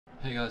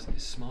Hey guys,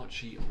 it's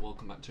Smarty and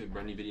welcome back to a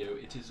brand new video.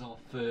 It is our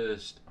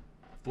first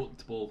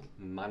football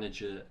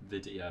manager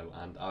video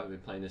and I've been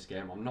playing this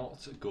game. I'm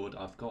not good.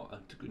 I've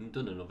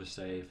done another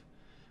save.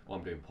 Well,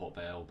 I'm doing Port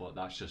Vale, but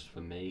that's just for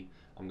me.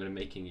 I'm going to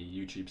be making a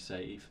YouTube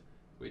save,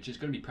 which is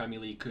going to be Premier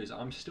League because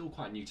I'm still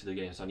quite new to the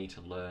game, so I need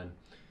to learn.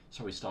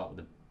 So we start with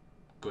a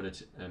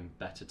good and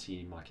better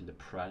team like in the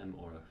Prem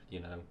or,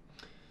 you know.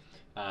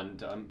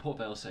 And Port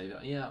Vale save,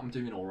 yeah, I'm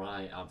doing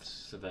alright. I've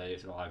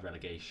survived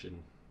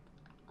relegation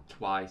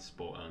twice,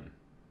 but I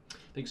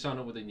think starting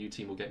up with a new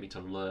team will get me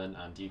to learn,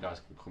 and you guys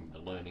can come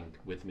learning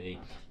with me,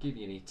 give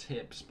me any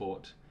tips.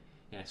 But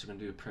yeah, so we're going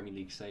to do a Premier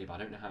League save. I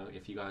don't know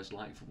if you guys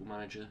like Football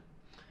Manager.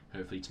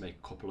 Hopefully to make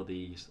a couple of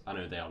these. I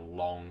know they are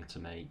long to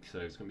make, so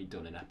it's going to be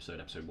done in episode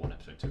 1,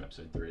 episode 2,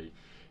 episode 3.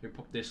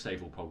 This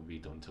save will probably be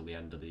done till the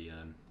end of the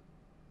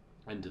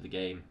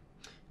game,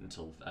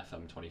 until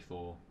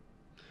FM23.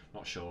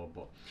 Not sure,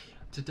 but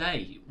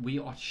today we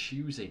are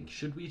choosing,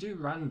 should we do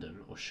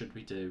random or should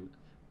we do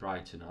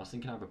Brighton? I was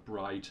thinking either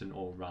Brighton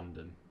or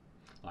random.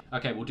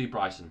 Okay, we'll do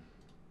Brighton.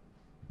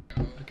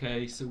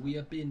 Okay, so we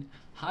have been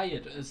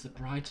hired as the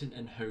Brighton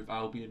and Hove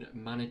Albion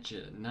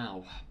manager.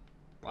 Now,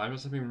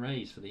 eyebrows have been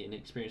raised for the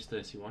inexperienced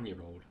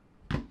 31-year-old.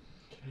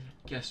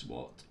 Guess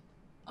what?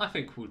 I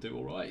think we'll do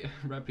alright.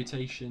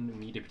 Reputation,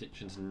 media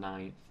predictions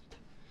 9th.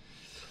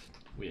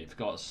 We've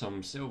got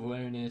some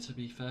silverware in here, to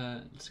be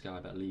fair. Sky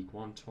Bet League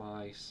 1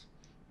 twice.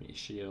 Media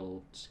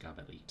Shield, Sky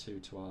Bet League 2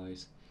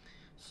 twice.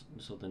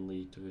 Southern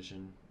League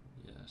Division,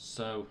 yeah.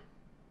 So,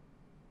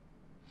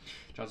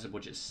 transfer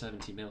budget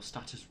 70 mil.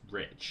 Status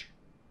rich.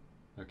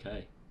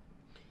 Okay.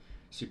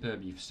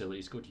 Superb youth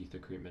facilities, good youth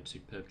recruitment,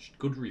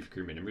 good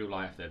recruitment. In real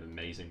life, they have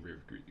amazing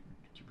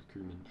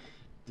recruitment.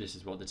 This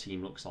is what the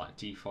team looks like.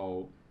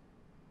 Default,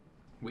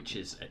 which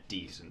is a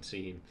decent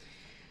team.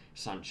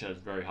 Sanchez,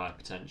 very high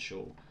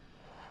potential.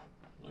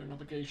 Low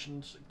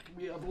navigations.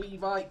 We have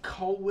Levi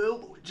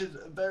Colwill, which is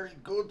very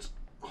good.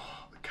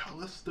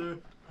 Callister,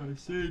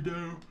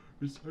 Caicedo,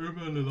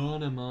 Rizoma,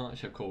 Lallana,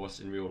 March. Of course,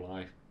 in real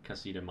life,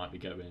 Caicedo might be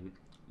going.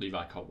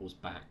 Levi Colwill's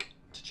back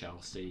to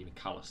Chelsea.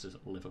 McAllister's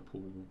at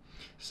Liverpool.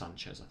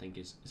 Sanchez, I think,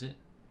 is it?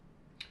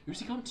 Who's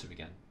he gone to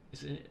again?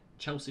 Is it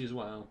Chelsea as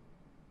well?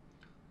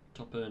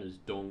 Top earners,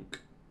 Dunk.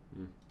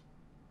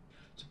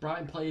 So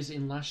Brighton plays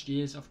in last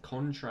year's of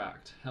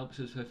contract. Helps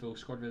us fulfill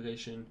squad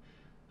relegation.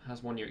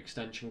 Has 1-year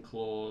extension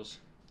clause.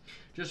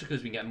 Just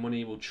because we get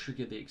money will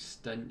trigger the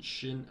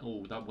extension.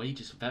 Oh, that wage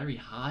is very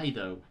high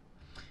though.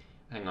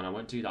 Hang on, I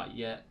won't do that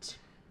yet.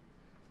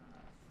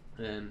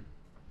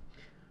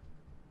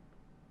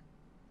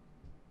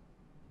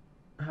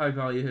 High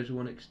value has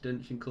 1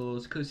 extension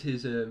clause. Because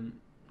his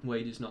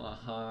wage is not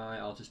that high,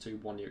 I'll just do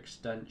 1-year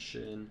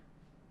extension.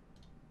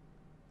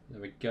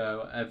 There we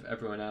go.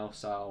 Everyone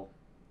else, I'll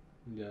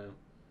go.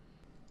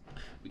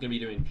 We're going to be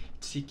doing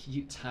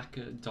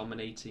tiki-taka,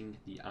 dominating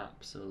the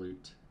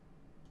absolute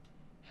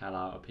hell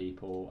out of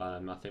people. I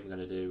think we're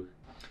going to do...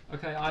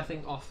 Okay, I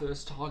think our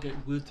first target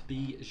would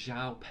be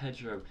João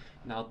Pedro.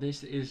 Now,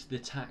 this is the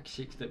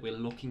tactics that we're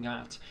looking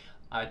at.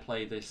 I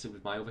play this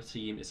with my other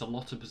team. It's a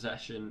lot of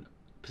possession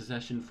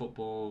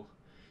football,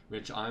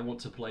 which I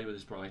want to play with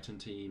this Brighton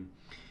team.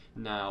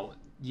 Now,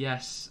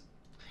 yes,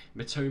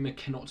 Mitoma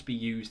cannot be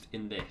used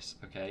in this,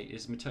 okay?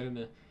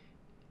 Mitoma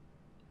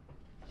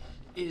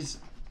is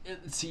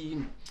at the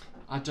team.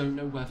 I don't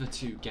know whether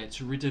to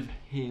get rid of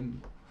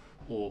him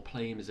or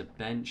play him as a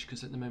bench,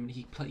 because at the moment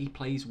he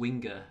plays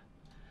winger,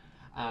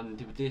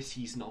 and with this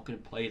he's not going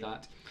to play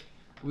that.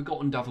 We've got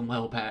Undav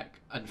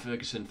Welbeck and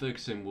Ferguson.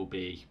 Ferguson will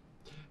be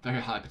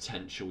very high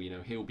potential, you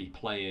know, he'll be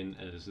playing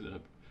as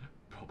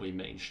probably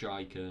main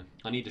striker.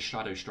 I need a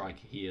shadow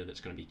striker here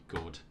that's going to be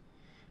good.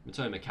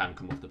 Mitoma can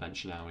come off the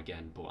bench now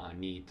again, but I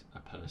need a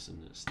person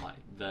that's like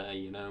there,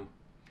 you know.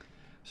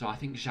 So I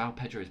think João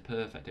Pedro is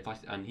perfect.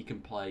 And he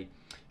can play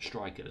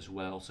striker as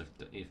well. So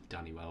if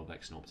Danny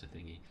Welbeck's not a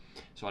thingy,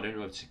 so I don't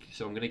know.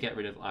 So I'm going to get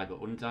rid of either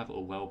Undav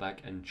or Welbeck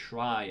and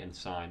try and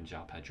sign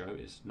João Pedro.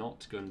 It's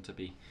not going to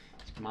be.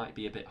 It might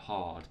be a bit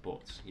hard,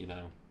 but you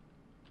know.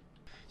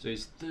 So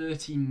he's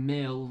 30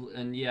 mil,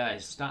 and yeah,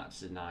 his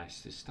stats are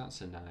nice.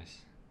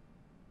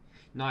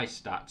 Nice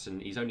stats,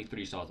 and he's only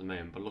 3 stars at the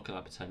moment. But look at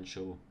that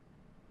potential.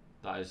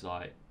 That's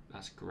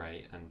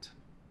great. And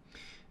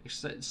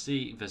let's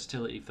see,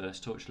 versatility,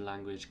 first touch,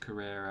 language,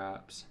 career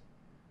apps,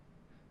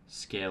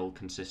 skill,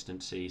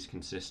 consistency, he's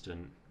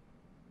consistent.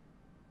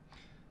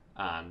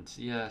 And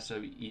yeah,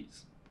 so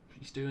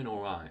he's doing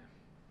alright.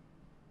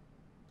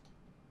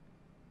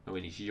 Oh,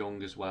 and he's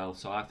young as well,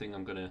 so I think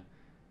I'm going to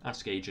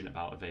ask agent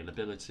about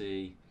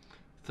availability.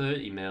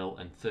 30 mil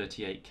and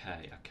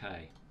 38k,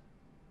 okay.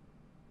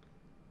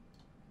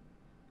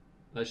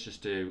 Let's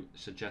just do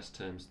suggest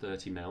terms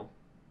 30 mil.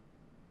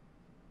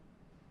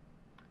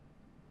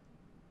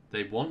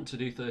 They want to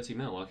do 30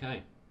 mil,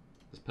 okay.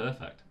 That's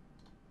perfect.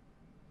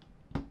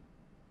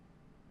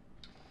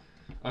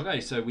 Okay,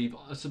 so we've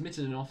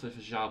submitted an offer for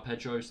João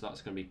Pedro, so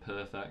that's going to be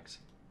perfect.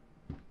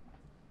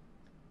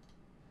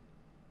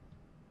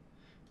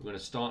 We're going to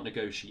start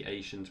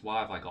negotiations. Why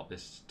have I got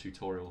this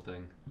tutorial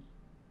thing?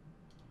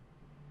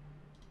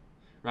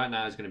 Right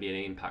now it's going to be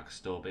an impact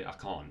store, but I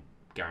can't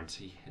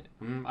guarantee it.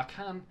 I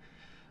can.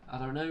 I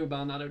don't know,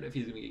 man. I don't know if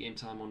he's going to get game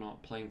time or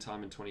not. Playing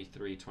time in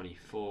 23,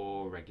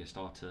 24, regular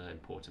starter,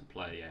 important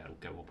player. Yeah, it'll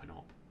go up and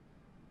up.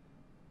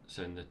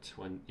 So in the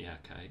 20, yeah,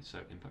 okay. So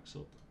impact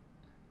sub.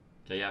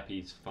 Okay, yeah,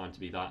 he's fine to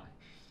be that.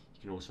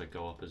 You can also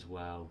go up as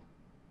well.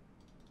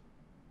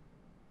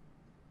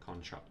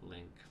 Contract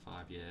link,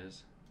 5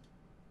 years.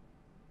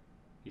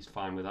 He's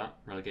fine with that.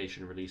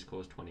 Relegation release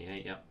clause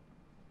 28. Yep.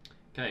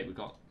 Okay, we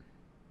got.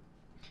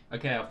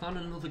 Okay, I found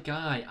another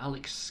guy,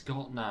 Alex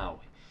Scott. Now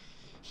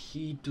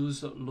he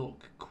does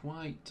look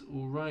quite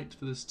alright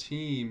for this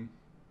team.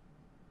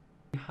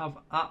 We have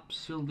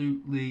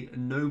absolutely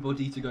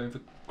nobody to go in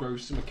for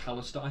Gross and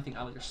McAllister. I think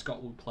Alex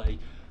Scott will play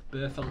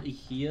Burfelty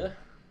here.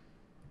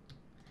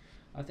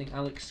 I think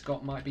Alex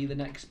Scott might be the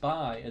next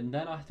buy, and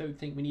then I don't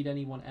think we need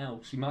anyone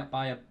else. We might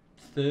buy a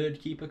third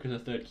keeper, because a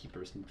third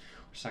keeper is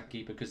second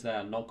keeper, because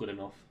they're not good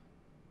enough.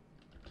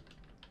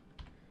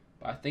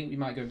 But I think we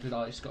might go for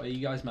Alex Scott. You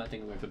guys might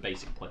think we're going for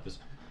basic players.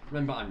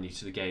 Remember, I'm new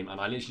to the game, and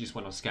I literally just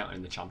went on scouting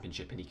in the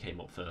championship, and he came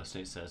up first,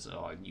 and it says,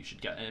 "Oh, you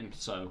should get him."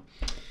 So,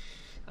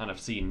 and I've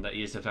seen that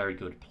he is a very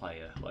good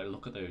player. Like,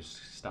 look at those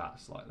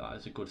stats. Like, that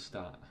is a good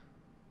stat.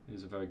 It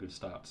is a very good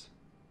stat.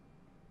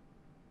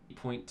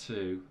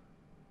 8.2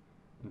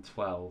 and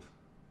 12.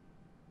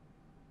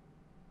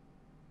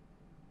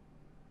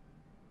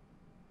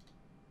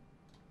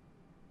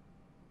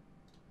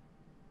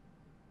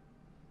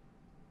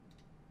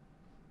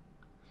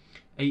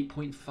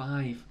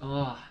 $8.5.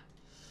 Ah,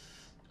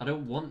 I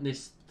don't want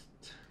this.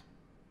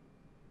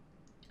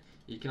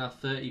 You can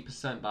have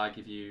 30%, but I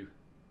give you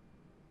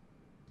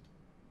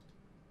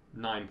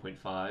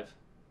 9.5.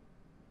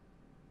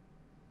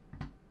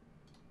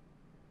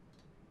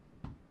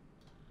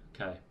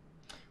 Okay,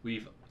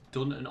 we've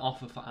done an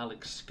offer for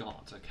Alex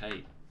Scott.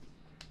 Okay,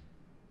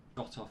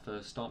 got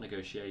offer, start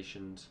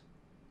negotiations.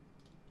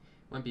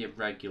 Won't be a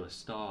regular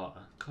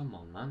starter. Come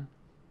on, man.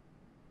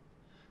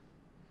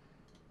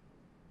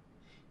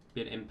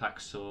 Be an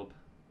impact sub.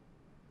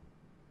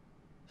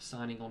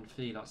 Signing on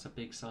fee, that's a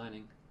big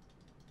signing.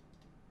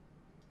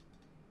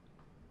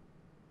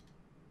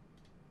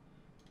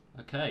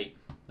 Okay,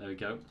 there we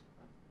go.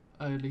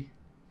 Early.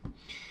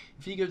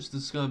 If he goes to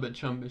the Skybet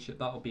Championship,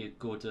 that'll be a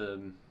good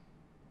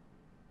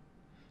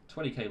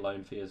 20k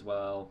loan fee as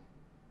well.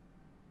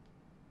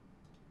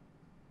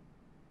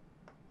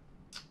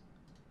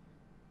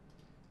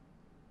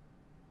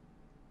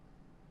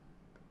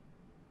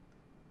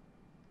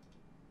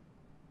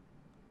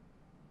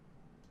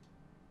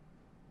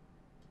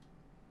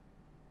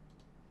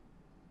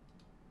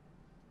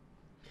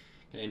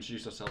 Okay,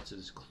 introduce ourselves to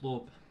this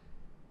club.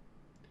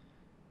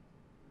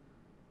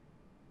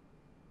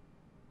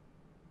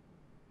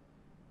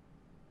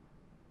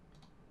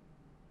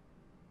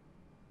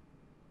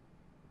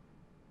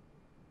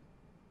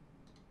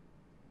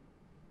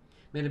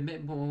 Made a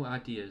bit more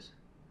ideas.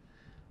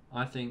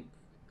 I think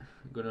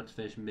we're going to have to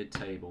finish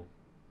mid-table.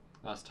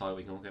 That's tight,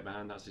 we can all get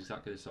behind. That's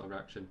exactly the sort of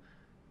reaction.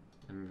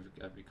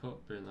 Every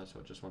cut, brilliant, that's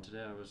what I just wanted to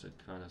do. I was a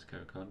kind of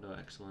Cocondo,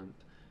 excellent.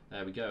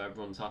 There we go,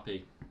 everyone's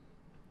happy.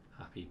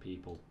 Happy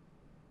people.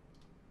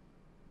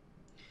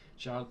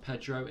 João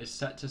Pedro is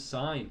set to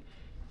sign.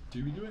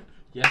 Do we do it?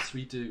 Yes,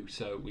 we do.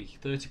 So we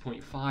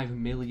 30.5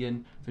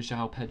 million for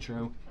João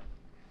Pedro.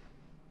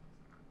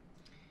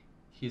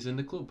 He's in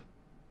the club.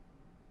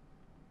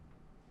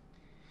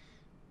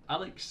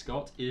 Alex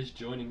Scott is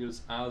joining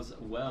us as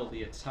well,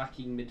 the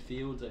attacking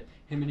midfielder.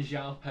 Him and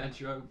João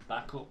Pedro,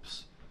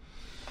 backups.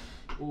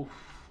 Oof,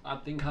 I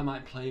think I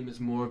might play him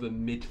as more of a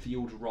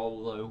midfield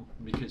role though,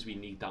 because we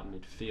need that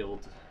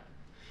midfield.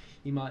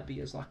 He might be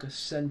as like a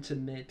centre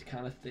mid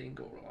kind of thing,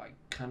 or like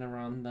kind of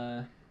around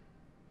there.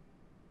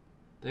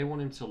 They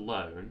want him to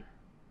loan.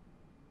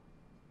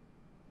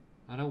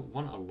 I don't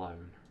want a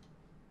loan.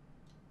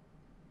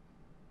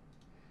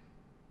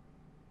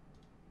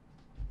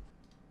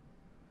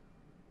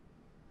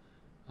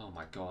 Oh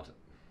my god.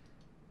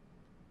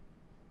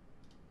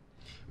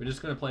 We're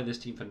just going to play this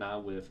team for now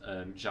with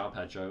João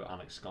Pedro,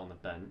 Alex Scott on the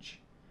bench.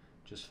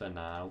 Just for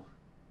now.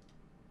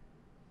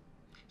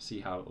 See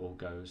how it all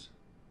goes.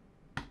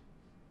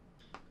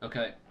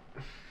 Okay.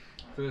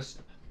 First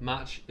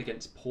match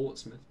against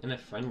Portsmouth in a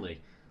friendly.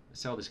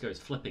 Let's see how this goes.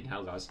 Flipping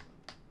hell, guys.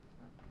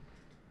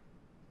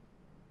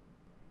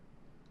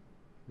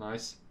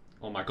 Nice.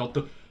 Oh my god,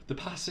 the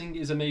passing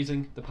is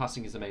amazing. The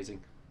passing is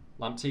amazing.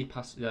 Lamptey,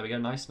 pass. There we go.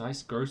 Nice,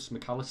 nice. Gross,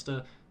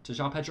 McAllister to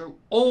João Pedro.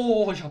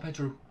 Oh, João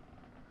Pedro.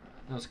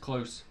 That was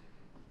close.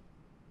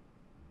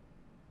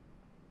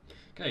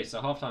 Okay,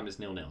 so half-time is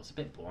 0-0. It's a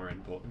bit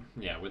boring, but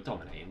yeah, we're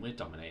dominating. We're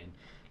dominating.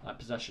 Like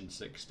possession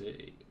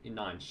 60,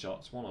 9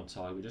 shots, 1 on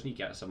target. We just need to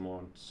get some more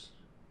on. Just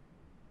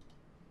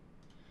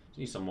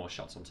need some more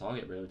shots on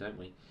target, really, don't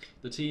we?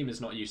 The team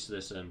is not used to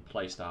this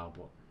play style,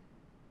 but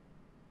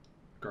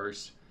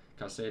Gross,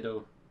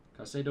 Caicedo.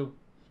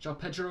 João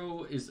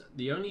Pedro is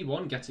the only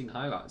one getting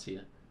highlights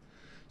here,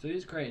 so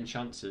he's creating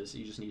chances.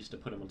 He just needs to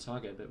put him on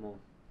target a bit more.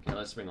 Okay,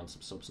 let's bring on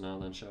some subs now,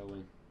 then, shall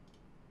we?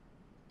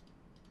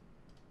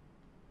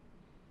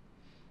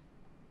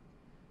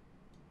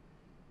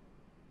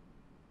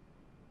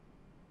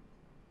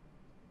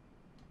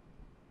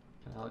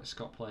 let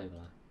Scott play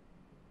there?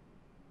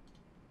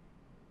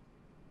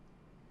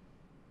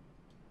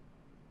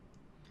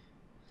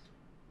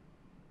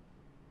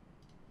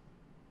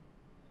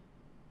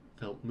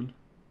 Veltman.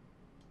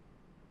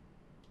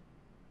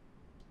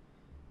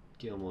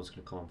 Gilmore's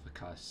going to come on for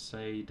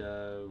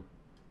Caicedo.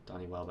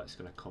 Danny Welbeck's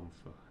going to come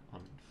for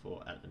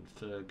Ellen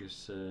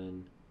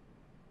Ferguson.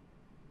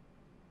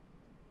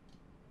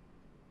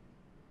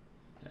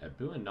 Yeah,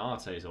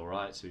 Buonarte's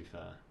alright, to be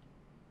fair.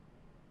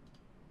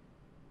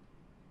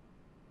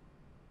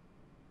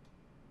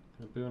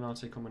 Can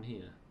Buonarte come on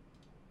here?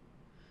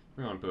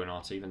 Bring on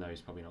Buonarte, even though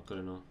he's probably not good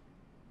enough.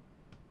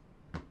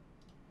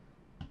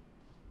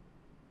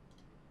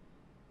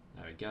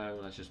 There we go,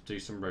 let's just do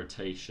some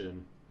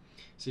rotation.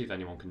 See if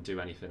anyone can do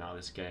anything out of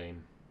this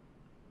game.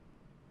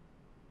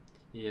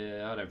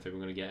 Yeah, I don't think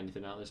we're going to get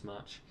anything out of this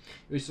match.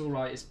 It's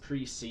alright, it's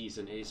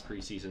pre-season, it is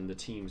pre-season, the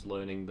team's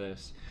learning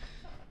this.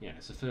 Yeah,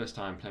 it's the first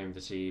time playing with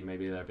the team,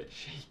 maybe they're a bit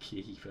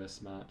shaky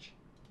first match.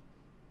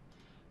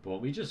 But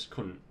we just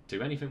couldn't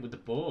do anything with the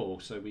ball,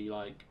 so we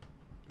like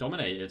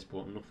dominated,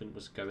 but nothing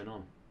was going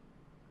on.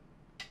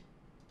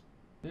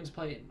 They're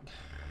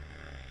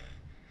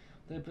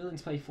willing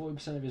to pay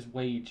 40% of his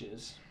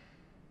wages.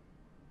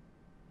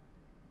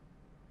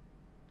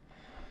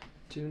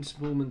 2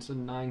 instalments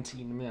and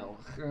 19 mil.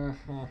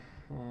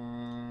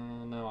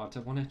 No, I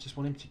don't want to. Just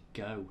want him to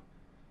go.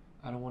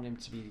 I don't want him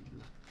to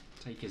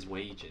take his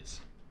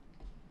wages.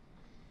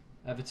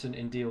 Everton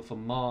in deal for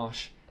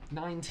Marsh,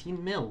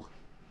 19 mil.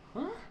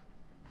 Huh?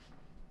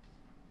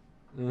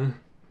 Are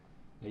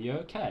you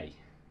okay?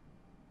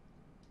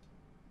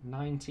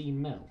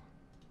 19 mil.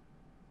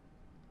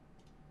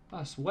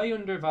 That's way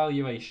under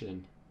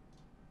valuation.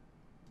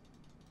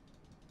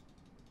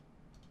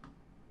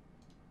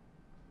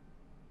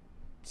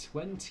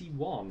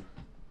 $21.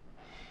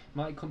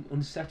 Might come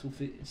unsettled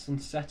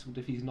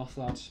if he's not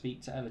allowed to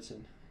speak to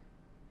Everton.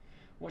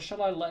 What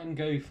shall I let him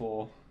go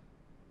for?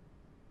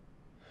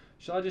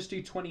 Shall I just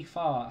do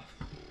 25?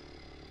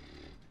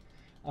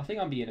 I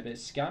think I'm being a bit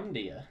scammed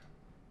here.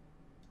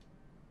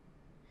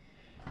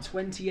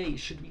 28.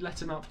 Should we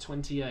let him out for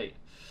 28?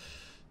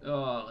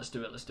 Oh, let's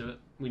do it. Let's do it.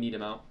 We need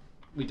him out.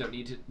 We don't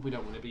need it. We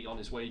don't want to be on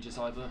his wages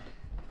either.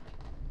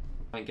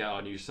 And get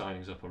our new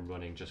signings up and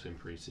running just in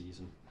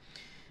pre-season.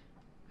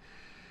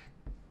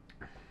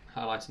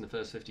 Highlights in the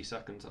first 50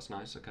 seconds. That's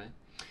nice. Okay.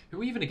 Who are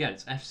we even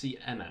against?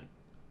 FCMN.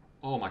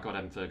 Oh my God,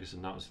 Evan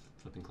Ferguson. That was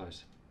flipping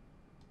close.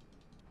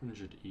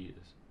 100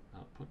 years.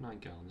 Put 9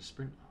 gal on the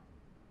sprint.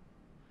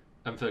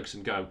 Evan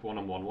Ferguson, go.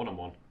 1-on-1.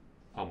 1-on-1.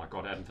 Oh my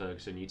God, Evan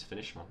Ferguson, you need to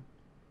finish, man.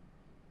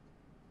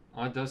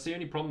 That's the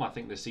only problem I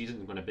think this season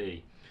is going to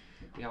be.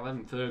 We have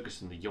Evan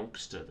Ferguson, the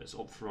youngster that's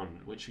up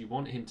front, which we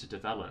want him to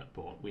develop,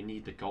 but we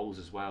need the goals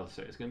as well.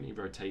 So it's going to be a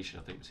rotation,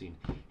 I think, between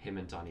him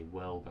and Danny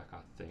Welbeck, I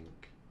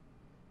think.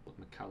 But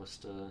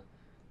McAllister,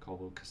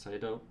 Colwell,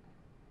 Caicedo.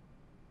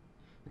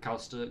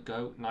 McAllister,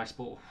 go. Nice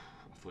ball.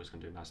 I thought he was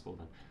going to do a nice ball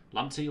then.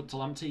 Lamptey, up to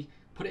Lamptey.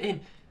 Put it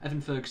in.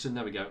 Evan Ferguson,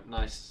 there we go.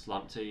 Nice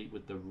Lamptey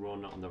with the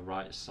run on the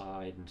right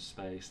side and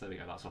space. There we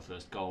go. That's our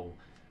first goal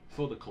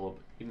for the club.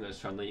 Even though it's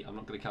friendly, I'm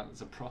not going to count it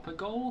as a proper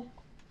goal.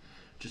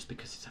 Just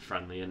because it's a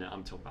friendly, and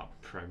I'm talking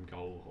about Prem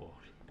goal or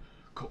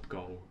Cup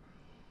goal.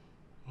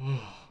 Well,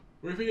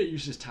 if we get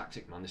used to this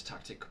tactic, man, this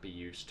tactic could be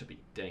used to be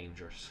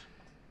dangerous.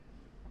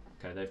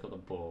 Okay, they've got the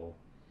ball.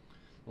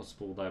 What's the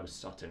ball there?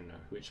 I didn't know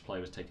which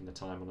player was taking the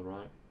time on the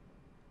right.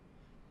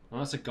 Oh,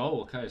 that's a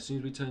goal. Okay, as soon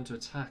as we turn to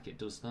attack, it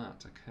does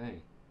that.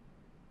 Okay.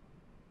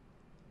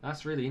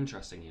 That's really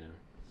interesting, you know.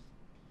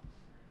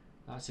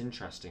 That's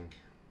interesting.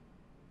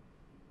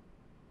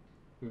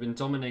 We've been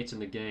dominating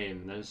the game,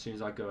 and then as soon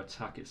as I go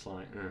attack, it's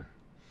like,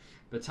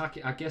 But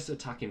I guess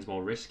attacking's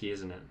more risky,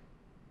 isn't it?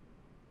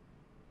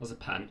 There's a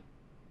pen.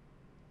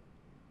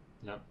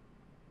 Yep.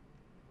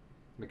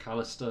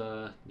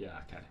 McAllister. Yeah,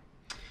 okay.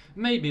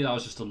 Maybe that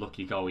was just a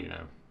lucky goal, you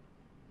know.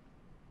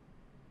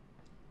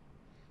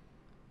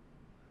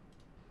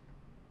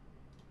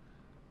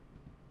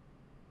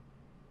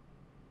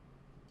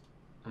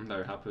 I'm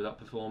very happy with that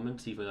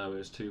performance, even though it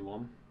was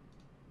 2-1.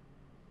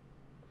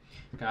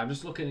 Okay, I'm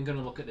just going to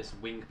look at this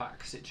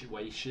wing-back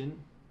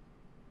situation.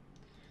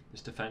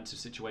 This defensive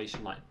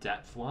situation, like,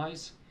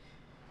 depth-wise.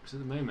 Because at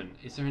the moment,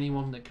 is there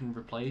anyone that can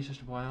replace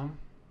Esteban?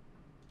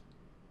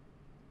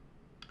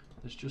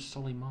 There's just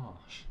Solly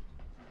Marsh.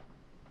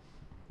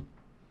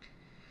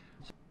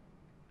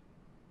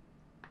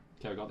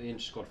 Okay, I got the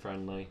inter-squad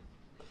friendly.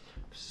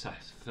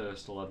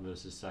 First 11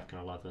 versus second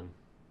 11.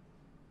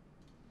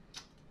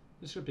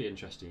 This would be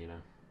interesting, you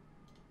know.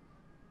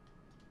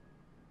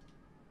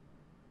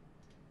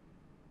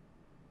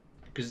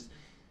 Because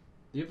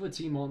the other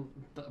team aren't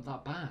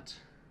that bad.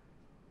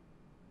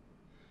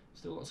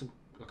 Still got some...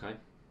 Okay.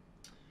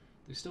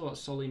 They've still got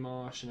Solly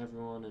Marsh and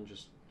everyone, and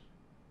just...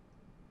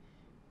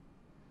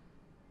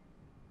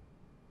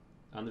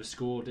 And they've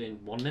scored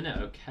in 1 minute.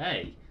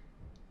 Okay.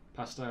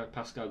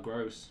 Pascal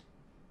Gross.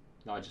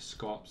 No, just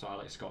Scott. So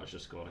Alex Scott has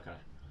just scored. Okay.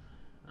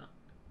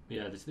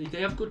 Yeah,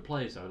 they have good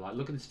players though. Like,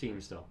 look at this team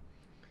still.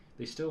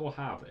 they still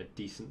have a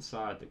decent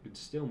side that could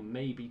still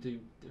maybe do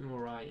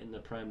alright in the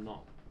Prem.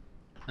 Not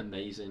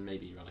amazing,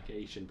 maybe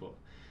relegation, but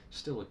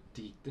still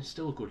they're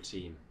still a good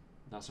team.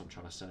 That's what I'm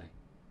trying to say.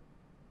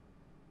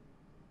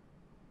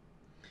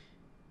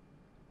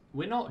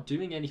 We're not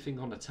doing anything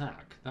on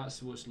attack.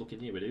 That's what's looking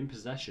here. We're doing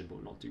possession, but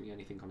we're not doing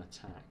anything on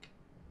attack.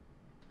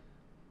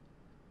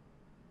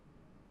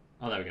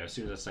 Oh, there we go. As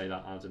soon as I say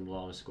that, Adam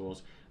Lallana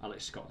scores.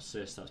 Alex Scott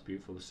assist. That's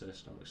beautiful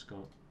assist, Alex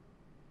Scott.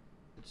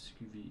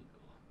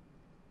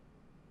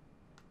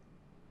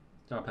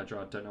 Oh,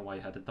 Pedro, I don't know why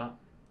you headed that.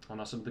 And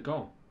that's the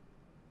goal.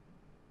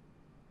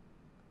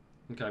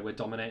 Okay, we're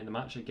dominating the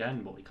match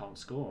again, but we can't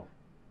score.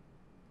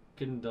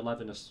 Can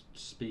 11 us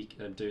speak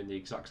and doing the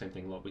exact same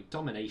thing? Look, with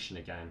domination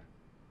again.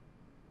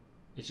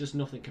 It's just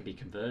nothing can be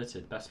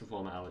converted. Best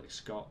performer, Alex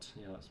Scott.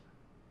 Yeah, that's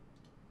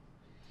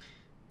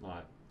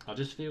right. I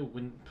just feel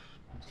when,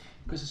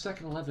 because the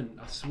second 11,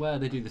 I swear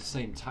they do the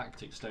same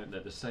tactics, don't they?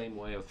 The same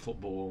way of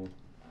football,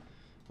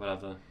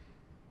 whatever.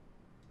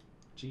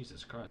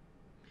 Jesus Christ.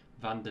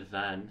 Van de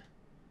Ven.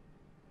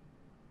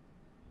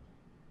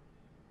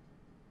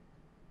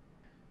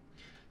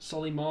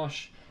 Solly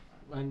Marsh,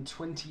 and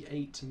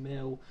 28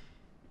 mil.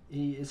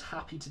 He is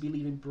happy to be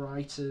leaving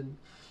Brighton.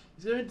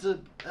 He's going to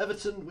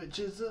Everton, which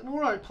is an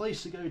alright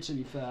place to go, to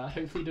be fair.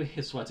 Hopefully,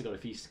 I swear to God,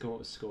 if he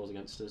scores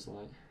against us,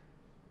 like.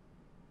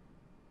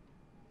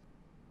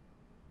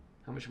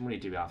 How much money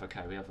do we have?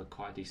 Okay, we have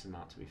quite a decent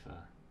amount, to be fair.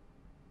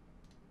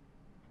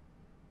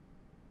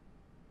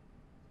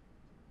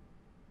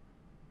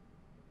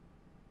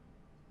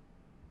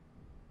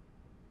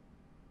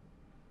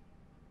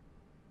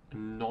 A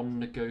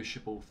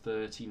non-negotiable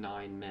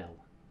 39 mil.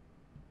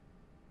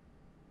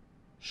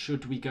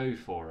 Should we go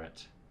for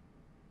it?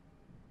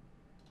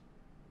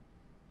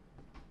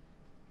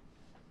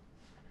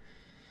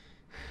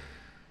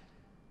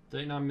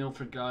 $39 mil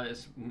for a guy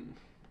that's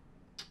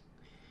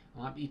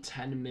might be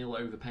 10 mil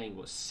overpaying,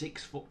 but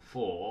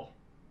 6'4",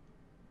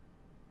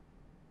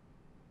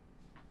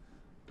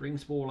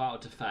 brings ball out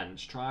of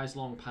defence, tries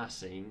long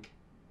passing.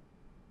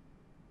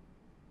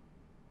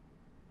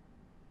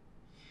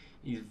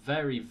 He's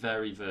very,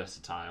 very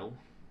versatile.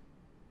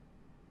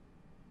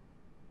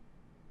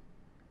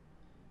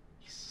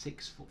 He's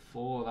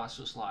 6'4". That's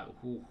just like,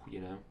 ooh,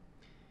 you know,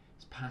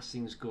 his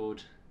passing's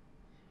good,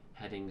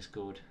 heading's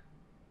good.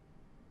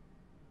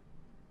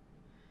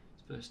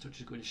 First touch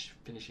is good, his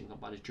finishing not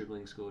bad, his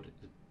dribbling's good.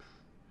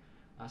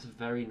 That's a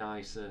very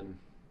nice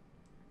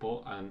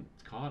player.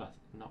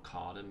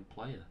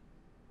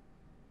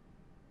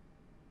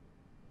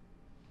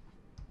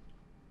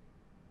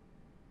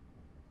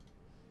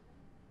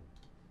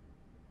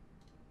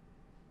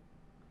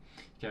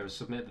 Okay, we'll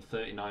submit the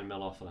 39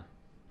 mil offer.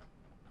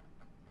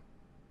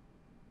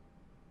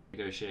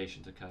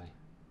 Negotiations, okay.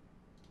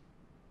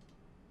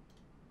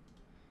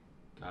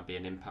 Gotta be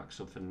an impact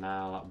sub for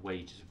now, that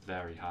wage is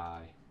very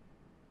high.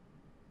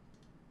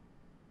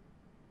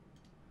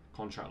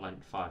 Contract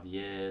length 5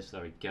 years,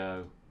 there we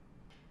go.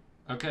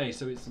 Okay,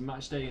 so it's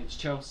match day against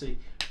Chelsea,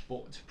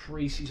 but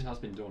pre-season has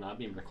been done. I've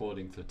been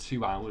recording for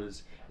 2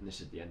 hours, and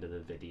this is the end of the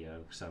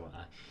video. So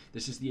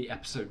this is the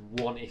episode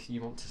 1 if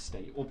you want to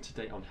stay up to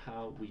date on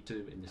how we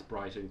do in this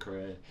Brighton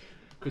career,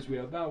 because we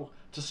are about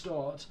to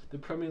start the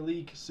Premier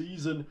League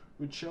season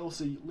with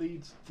Chelsea,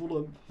 Leeds,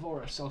 Fulham,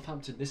 Forest,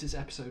 Southampton. This is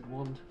episode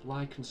 1.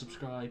 Like and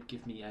subscribe.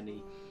 Give me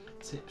any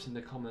tips in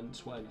the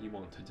comments, whatever you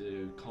want to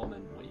do.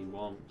 Comment what you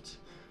want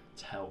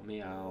to help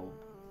me out,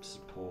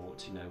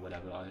 support, you know,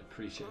 whatever. I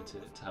appreciate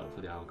it to help for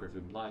the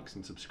algorithm. Likes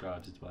and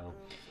subscribes as well,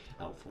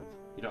 helpful.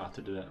 You don't have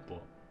to do it,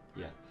 but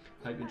yeah.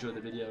 Hope you enjoyed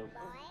the video.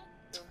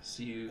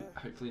 See you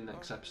hopefully in the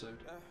next episode.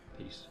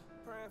 Peace.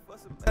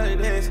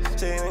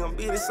 Shit ain't gonna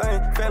be the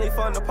same. Family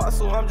fun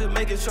apostle, I'm just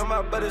making sure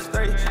my brother's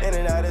straight. In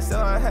and out of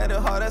cell, I had it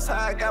hard, that's how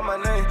I got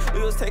my name.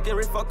 We was taking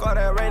risks, fuck all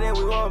that rain, and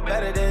we want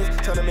better days.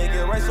 Trying to make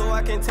it right so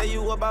I can tell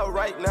you about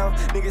right now.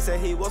 Nigga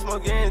said he wants more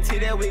guarantee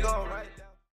that we gon' right.